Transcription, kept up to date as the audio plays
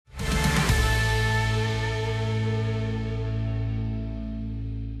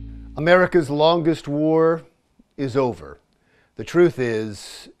America's longest war is over. The truth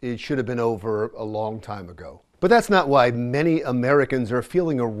is, it should have been over a long time ago. But that's not why many Americans are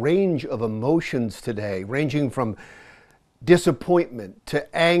feeling a range of emotions today, ranging from disappointment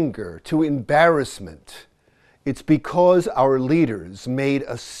to anger to embarrassment. It's because our leaders made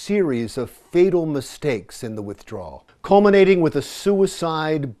a series of fatal mistakes in the withdrawal, culminating with a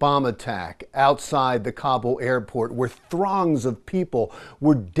suicide bomb attack outside the Kabul airport where throngs of people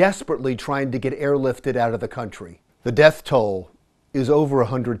were desperately trying to get airlifted out of the country. The death toll is over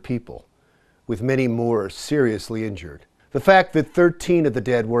 100 people, with many more seriously injured. The fact that 13 of the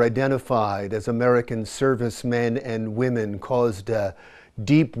dead were identified as American servicemen and women caused a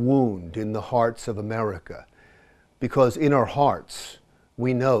deep wound in the hearts of America, because in our hearts,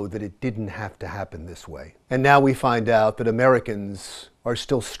 we know that it didn't have to happen this way. And now we find out that Americans are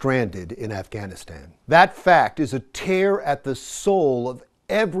still stranded in Afghanistan. That fact is a tear at the soul of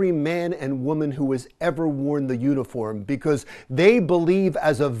every man and woman who has ever worn the uniform, because they believe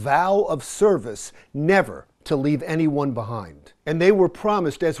as a vow of service never to leave anyone behind. And they were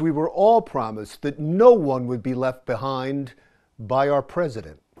promised, as we were all promised, that no one would be left behind by our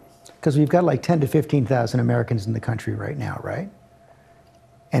president. Because we've got like 10 to 15,000 Americans in the country right now, right?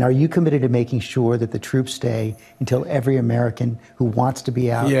 And are you committed to making sure that the troops stay until every American who wants to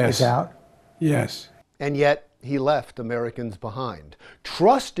be out is out? Yes. And yet he left Americans behind,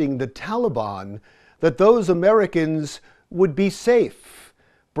 trusting the Taliban that those Americans would be safe,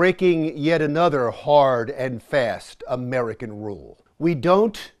 breaking yet another hard and fast American rule. We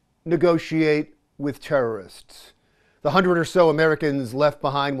don't negotiate with terrorists. The 100 or so Americans left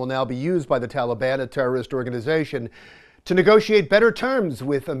behind will now be used by the Taliban, a terrorist organization, to negotiate better terms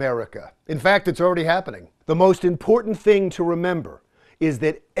with America. In fact, it's already happening. The most important thing to remember is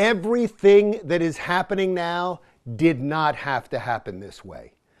that everything that is happening now did not have to happen this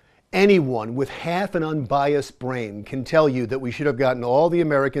way. Anyone with half an unbiased brain can tell you that we should have gotten all the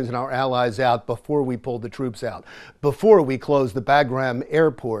Americans and our allies out before we pulled the troops out, before we closed the Bagram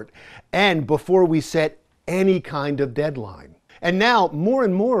airport, and before we set any kind of deadline. And now more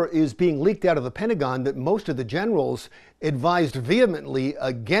and more is being leaked out of the Pentagon that most of the generals advised vehemently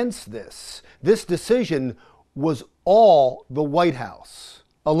against this. This decision was all the White House.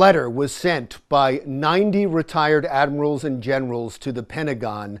 A letter was sent by 90 retired admirals and generals to the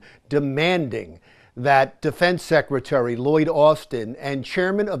Pentagon demanding that Defense Secretary Lloyd Austin and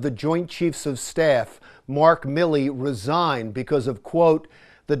Chairman of the Joint Chiefs of Staff Mark Milley resign because of, quote,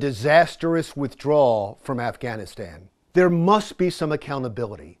 the disastrous withdrawal from Afghanistan. There must be some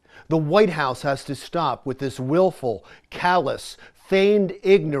accountability. The White House has to stop with this willful, callous, feigned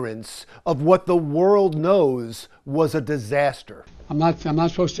ignorance of what the world knows was a disaster. I'm not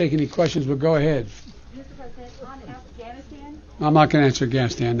supposed to take any questions, but go ahead. Mr. President, on Afghanistan? I'm not going to answer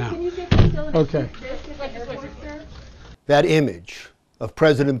Afghanistan now. Can you get the facility? Okay. That image of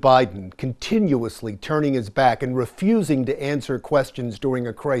President Biden continuously turning his back and refusing to answer questions during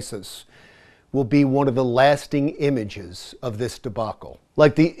a crisis will be one of the lasting images of this debacle.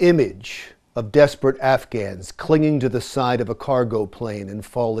 Like the image of desperate Afghans clinging to the side of a cargo plane and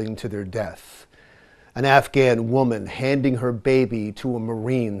falling to their death. An Afghan woman handing her baby to a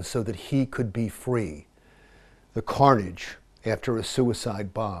Marine so that he could be free. The carnage after a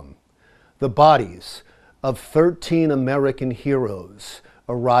suicide bomb. The bodies of 13 American heroes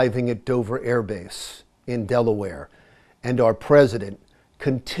arriving at Dover Air Base in Delaware, and our president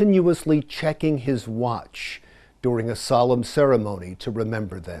continuously checking his watch during a solemn ceremony to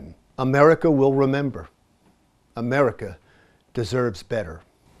remember them. America will remember. America deserves better.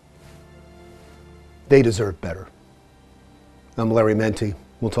 They deserve better. I'm Larry Menti.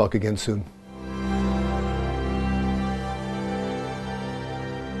 We'll talk again soon.